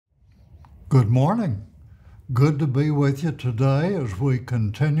Good morning. Good to be with you today as we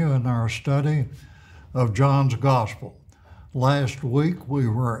continue in our study of John's Gospel. Last week we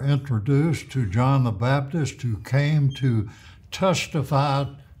were introduced to John the Baptist, who came to testify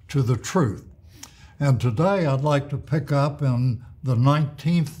to the truth. And today I'd like to pick up in the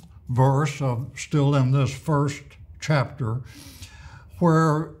 19th verse still in this first chapter,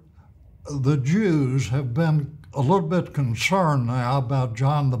 where the Jews have been a little bit concerned now about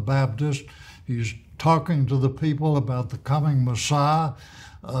John the Baptist. He's talking to the people about the coming Messiah.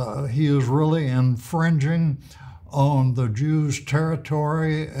 He is really infringing on the Jews'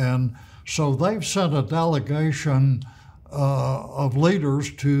 territory, and so they've sent a delegation of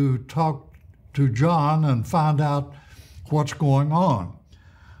leaders to talk to John and find out what's going on.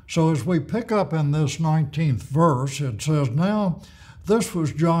 So as we pick up in this 19th verse, it says, "Now this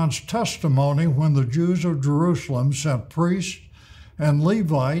was John's testimony when the Jews of Jerusalem sent priests and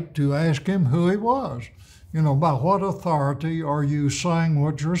Levite to ask him who he was. By what authority are you saying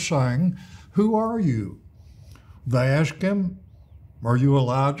what you're saying? Who are you?" They asked him, "Are you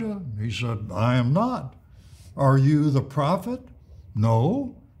Elijah?" He said, "I am not." "Are you the prophet?"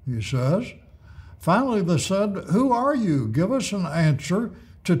 "No," he says. Finally they said, "Who are you? Give us an answer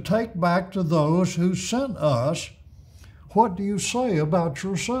to take back to those who sent us. What do you say about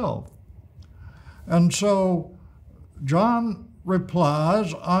yourself?" And so John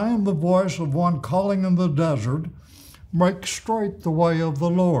replies, "I am the voice of one calling in the desert, make straight the way of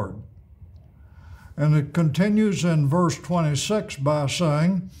the Lord." And it continues in verse 26 by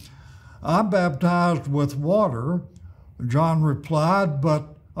saying, "I baptized with water," John replied,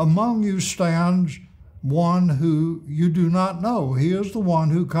 "but among you stands one who you do not know. He is the one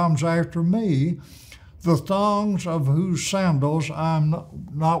who comes after me, the thongs of whose sandals I am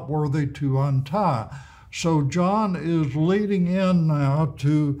not worthy to untie." So John is leading in now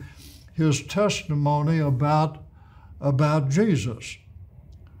to his testimony about Jesus.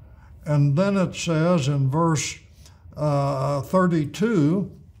 And then it says in verse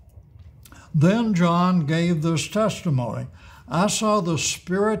 32, "Then John gave this testimony. I saw the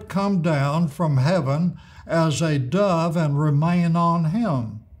Spirit come down from heaven as a dove and remain on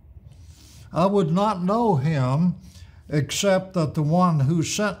him. I would not know him except that the one who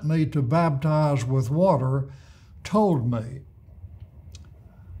sent me to baptize with water told me.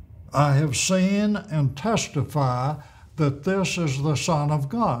 I have seen and testify that this is the Son of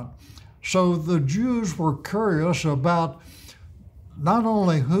God." So the Jews were curious about not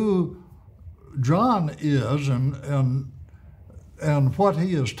only who John is and what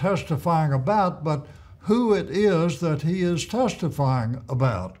he is testifying about, but who it is that he is testifying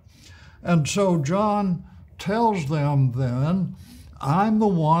about. And so John tells them then, "I'm the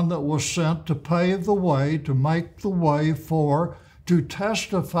one that was sent to pave the way, to make the way to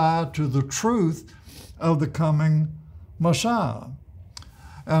testify to the truth of the coming Messiah."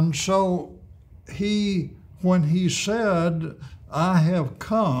 And so when he said, "I have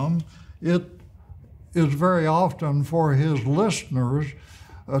come," it is very often for his listeners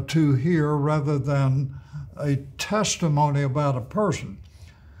to hear rather than a testimony about a person.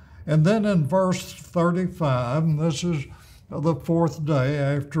 And then in verse 35, and this is the fourth day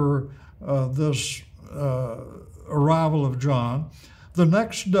after this arrival of John, "The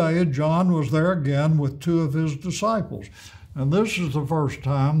next day John was there again with two of his disciples." And this is the first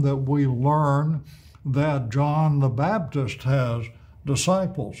time that we learn that John the Baptist has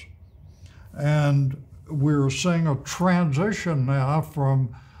disciples. And we're seeing a transition now from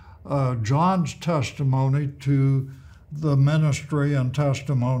John's testimony to the ministry and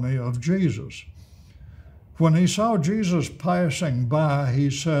testimony of Jesus. When he saw Jesus passing by, he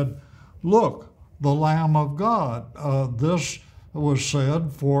said, "Look, the Lamb of God." This was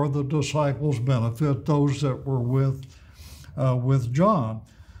said for the disciples' benefit, those that were with John.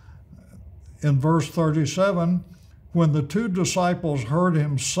 In verse 37, when the two disciples heard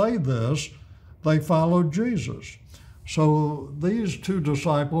him say this, they followed Jesus. So these two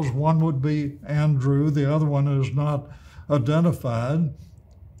disciples, one would be Andrew, the other one is not identified.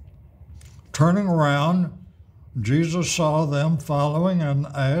 Turning around, Jesus saw them following and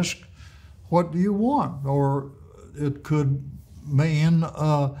asked, "What do you want?" Or it could mean,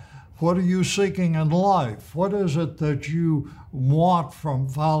 "What are you seeking in life? What is it that you want from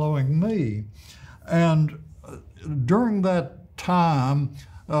following me?" And during that time,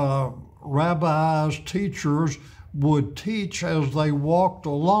 rabbis, teachers would teach as they walked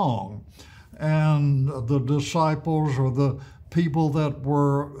along, and the disciples or the people that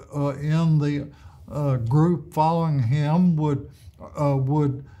were in the group following him would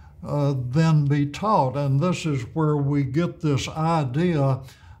then be taught. And this is where we get this idea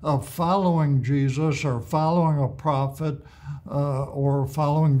of following Jesus or following a prophet or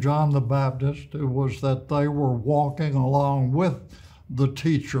following John the Baptist. It was that they were walking along with the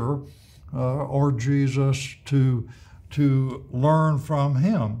teacher or Jesus to learn from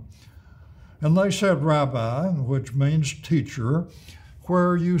him. And they said, Rabbi, which means teacher, where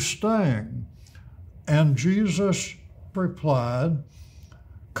are you staying? And Jesus replied,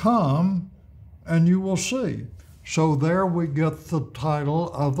 come and you will see. So there we get the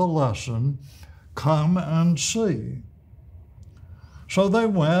title of the lesson, Come and See. So they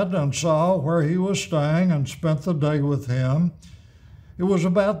went and saw where he was staying and spent the day with him. It was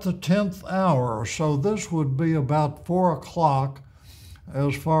about the 10th hour, so this would be about 4 o'clock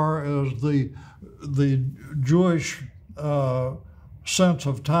as far as the Jewish sense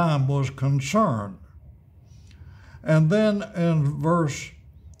of time was concerned. And then in verse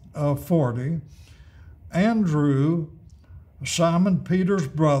 40, Andrew, Simon Peter's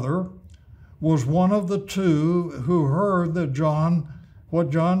brother, was one of the two who heard what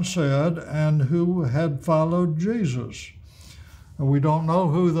John said and who had followed Jesus. And we don't know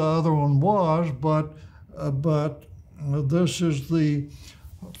who the other one was, but this is the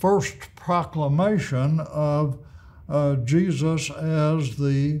first proclamation of Jesus as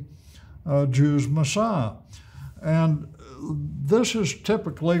the Jews' Messiah. And this is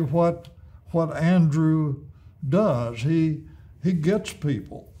typically what Andrew does. He gets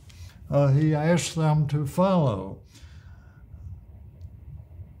people. He asks them to follow.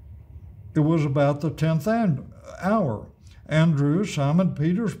 It was about the 10th hour. Andrew, Simon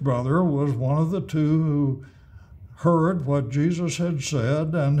Peter's brother, was one of the two who heard what Jesus had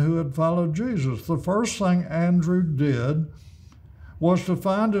said and who had followed Jesus. The first thing Andrew did was to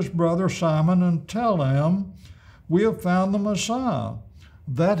find his brother Simon and tell him, we have found the Messiah,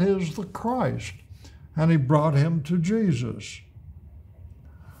 that is the Christ. And he brought him to Jesus.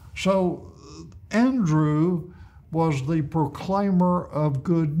 So Andrew was the proclaimer of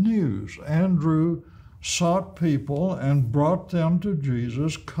good news. Andrew sought people and brought them to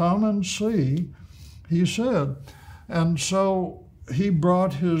Jesus. Come and see, he said. And so he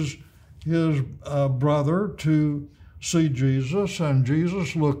brought his brother to see Jesus, and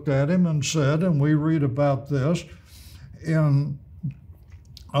Jesus looked at him and said, and we read about this in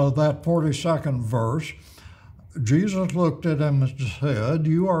that 42nd verse, Jesus looked at him and said,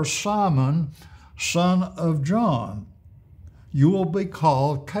 you are Simon, son of John. You will be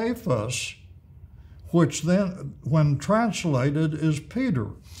called Cephas, which then, when translated, is Peter.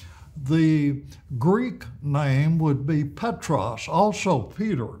 The Greek name would be Petros, also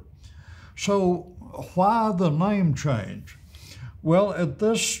Peter. So why the name change? Well, at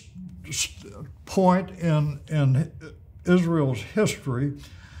this point in Israel's history,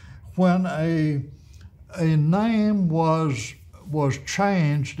 when a name was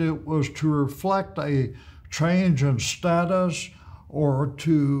changed, it was to reflect a change in status or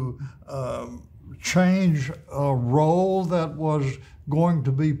to change a role that was going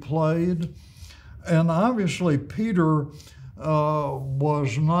to be played. And obviously Peter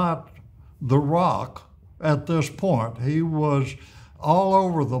was not the rock at this point. He was all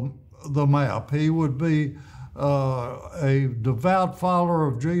over the map. He would be a devout follower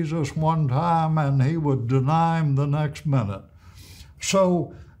of Jesus one time and he would deny him the next minute.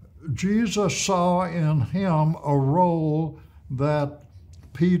 So Jesus saw in him a role that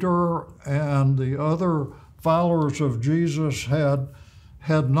Peter and the other followers of Jesus had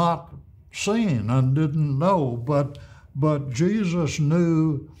not seen and didn't know, but Jesus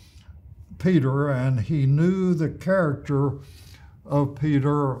knew Peter, and he knew the character of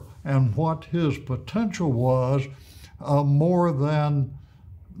Peter and what his potential was more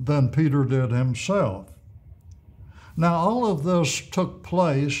than Peter did himself. Now, all of this took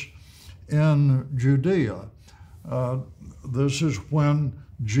place in Judea. This is when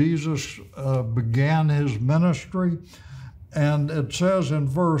Jesus began his ministry, and it says in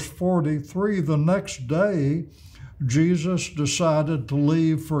verse 43, the next day, Jesus decided to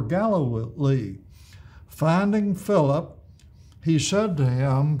leave for Galilee. Finding Philip, he said to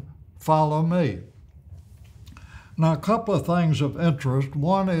him, follow me. Now, a couple of things of interest.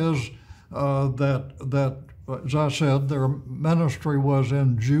 One is that, as I said, their ministry was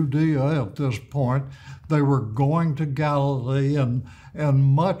in Judea at this point. They were going to Galilee, and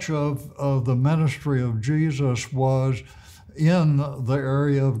much of the ministry of Jesus was in the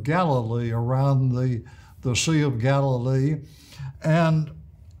area of Galilee, around the Sea of Galilee. And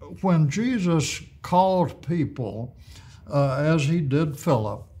when Jesus called people, as he did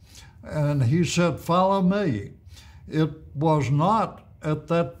Philip, and he said, follow me, it was not at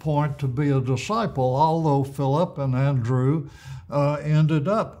that point to be a disciple, although Philip and Andrew ended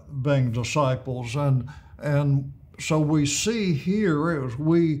up being disciples. And so we see here as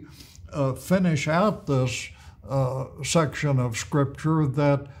we finish out this section of Scripture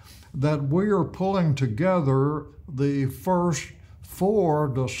that we are pulling together the first 4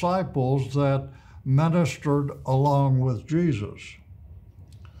 disciples that ministered along with Jesus.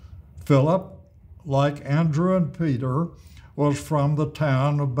 Philip, like Andrew and Peter, was from the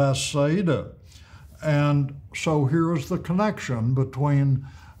town of Bethsaida. And so here's the connection between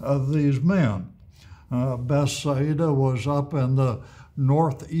these men. Bethsaida was up in the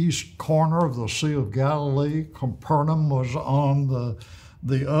northeast corner of the Sea of Galilee. Capernaum was on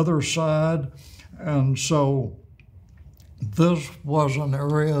the other side. And so this was an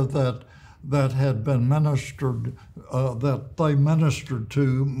area that had been ministered, that they ministered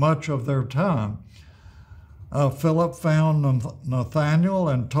to much of their time. Philip found Nathanael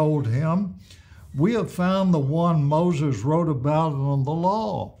and told him, "We have found the one Moses wrote about in the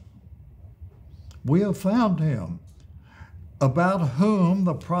law. We have found him, about whom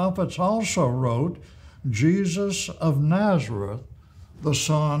the prophets also wrote, Jesus of Nazareth, the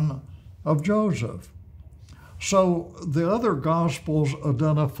son of Joseph." So the other Gospels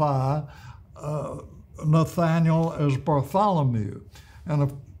identify Nathanael as Bartholomew. And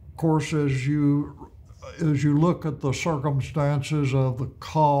of course, as you look at the circumstances of the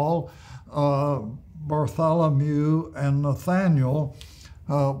call, Bartholomew and Nathanael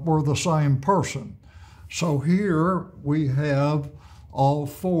were the same person. So here we have all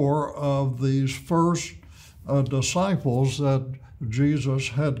 4 of these first disciples that Jesus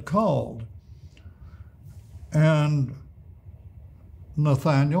had called. And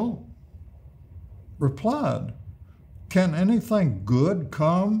Nathanael replied, "Can anything good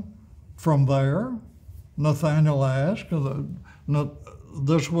come from there?" Nathanael asked.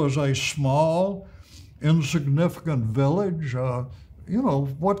 This was a small, insignificant village.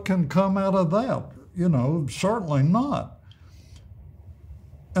 What can come out of that? Certainly not.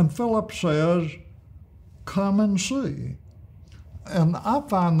 And Philip says, "Come and see." And I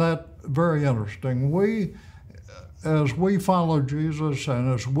find that very interesting. As we follow Jesus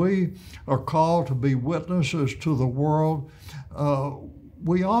and as we are called to be witnesses to the world,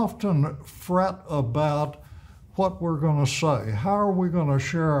 we often fret about what we're going to say. How are we going to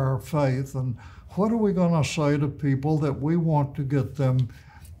share our faith? And what are we going to say to people that we want to get them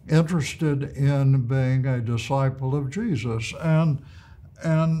interested in being a disciple of Jesus? And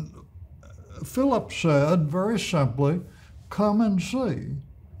Philip said very simply, "Come and see.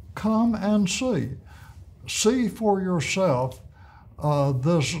 Come and see. See for yourself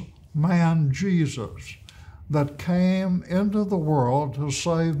this man Jesus that came into the world to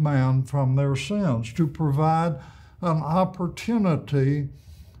save man from their sins, to provide an opportunity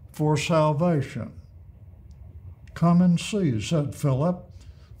for salvation." "Come and see," said Philip.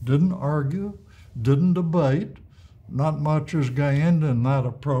 Didn't argue, didn't debate. Not much is gained in that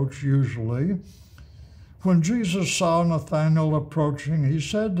approach usually. When Jesus saw Nathanael approaching, he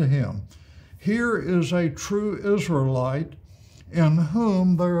said to him, "Here is a true Israelite in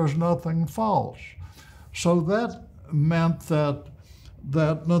whom there is nothing false." So that meant that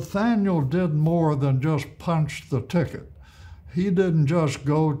Nathanael did more than just punch the ticket. He didn't just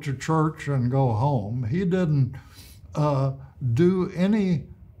go to church and go home. He didn't do any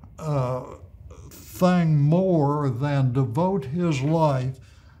thing more than devote his life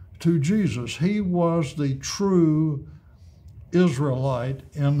to Jesus. He was the true Israelite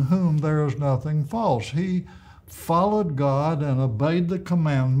in whom there is nothing false. He followed God and obeyed the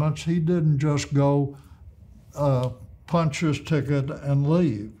commandments. He didn't just go punch his ticket and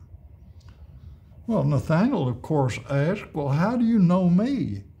leave. Well, Nathanael, of course, asked, "Well, how do you know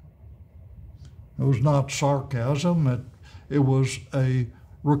me?" It was not sarcasm. It was a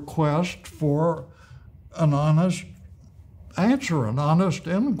request for an honest answer, an honest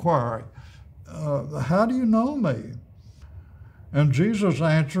inquiry. How do you know me? And Jesus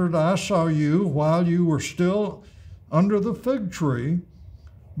answered, "I saw you while you were still under the fig tree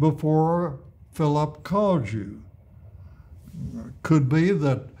before Philip called you." Could be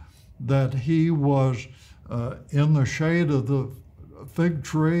that he was in the shade of the fig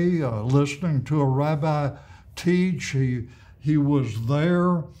tree, listening to a rabbi teach. He was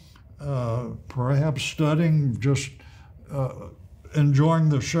there, perhaps studying, just enjoying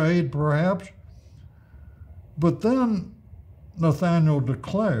the shade, perhaps. But then Nathanael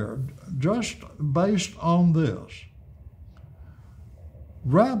declared, just based on this,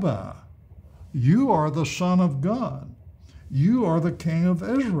 "Rabbi, you are the Son of God. You are the King of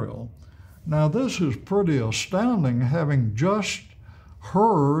Israel." Now, this is pretty astounding, having just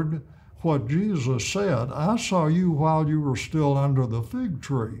heard what Jesus said. I saw you while you were still under the fig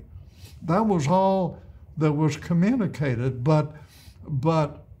tree. That was all that was communicated. But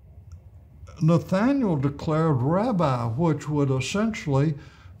Nathanael declared Rabbi, which would essentially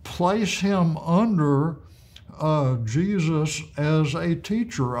place him under Jesus as a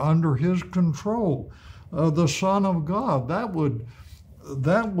teacher, under his control, the Son of God. That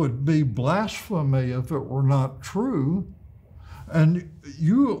would be blasphemy if it were not true. And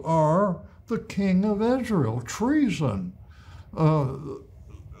you are the king of Israel. Treason.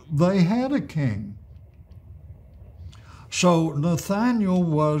 They had a king. So Nathanael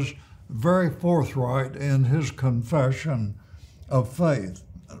was very forthright in his confession of faith.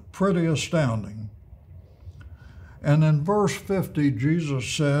 Pretty astounding. And in verse 50, Jesus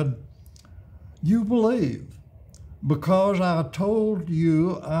said, "You believe, because I told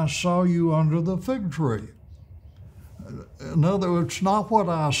you I saw you under the fig tree." In other words, it's not what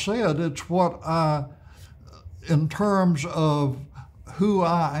I said, it's what in terms of who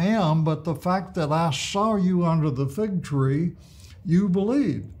I am, but the fact that I saw you under the fig tree, you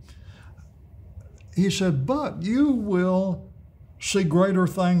believe. He said, but you will see greater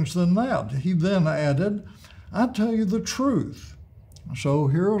things than that. He then added, I tell you the truth. So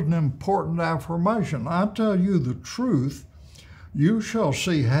here's an important affirmation. I tell you the truth, you shall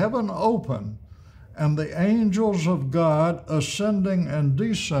see heaven open and the angels of God ascending and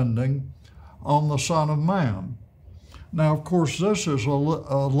descending on the Son of Man. Now, of course, this is a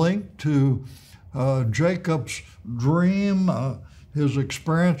link to Jacob's dream, his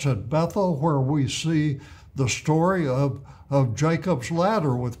experience at Bethel, where we see the story of Jacob's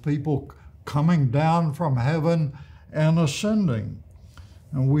ladder with people coming down from heaven and ascending.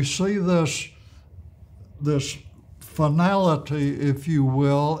 And we see this finality, if you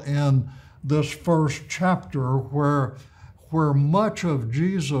will, in this first chapter where much of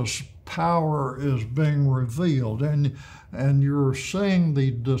Jesus' power is being revealed. And you're seeing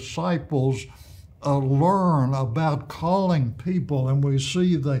the disciples learn about calling people, and we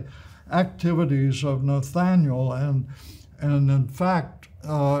see the activities of Nathanael, and in fact,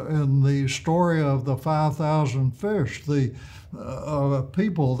 in the story of the 5,000 fish, the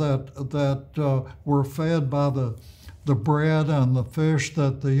people that were fed by the bread and the fish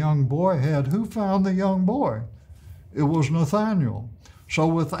that the young boy had. Who found the young boy? It was Nathanael. So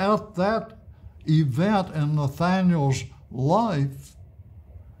without that event in Nathanael's life,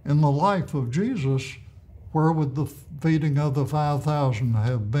 in the life of Jesus, where would the feeding of the 5,000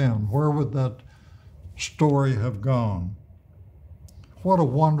 have been? Where would that story have gone? What a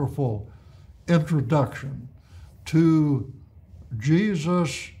wonderful introduction to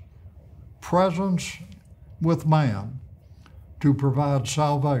Jesus' presence with man to provide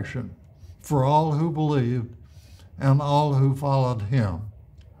salvation for all who believed and all who followed him.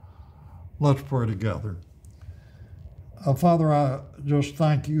 Let's pray together. Father, I just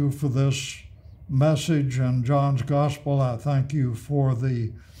thank you for this message in John's Gospel. I thank you for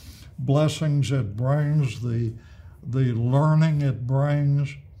the blessings it brings, the learning it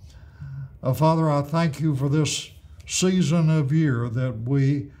brings. Father, I thank you for this season of year that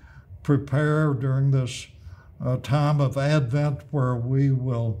we prepare during this time of Advent, where we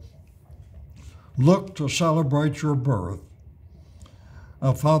will look to celebrate your birth.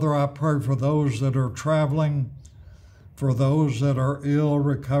 Father, I pray for those that are traveling, for those that are ill,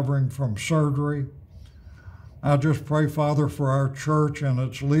 recovering from surgery. I just pray, Father, for our church and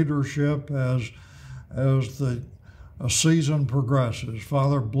its leadership as the season progresses.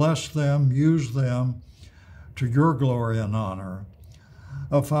 Father, bless them, use them to your glory and honor.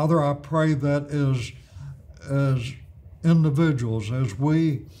 Father, I pray that as individuals, as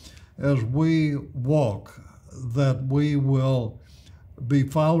we walk, that we will be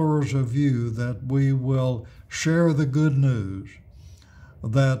followers of you, that we will share the good news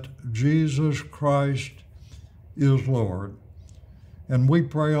that Jesus Christ is Lord. And we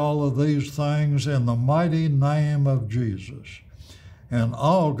pray all of these things in the mighty name of Jesus. And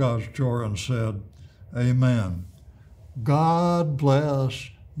all God's children said, amen. God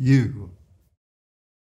bless you.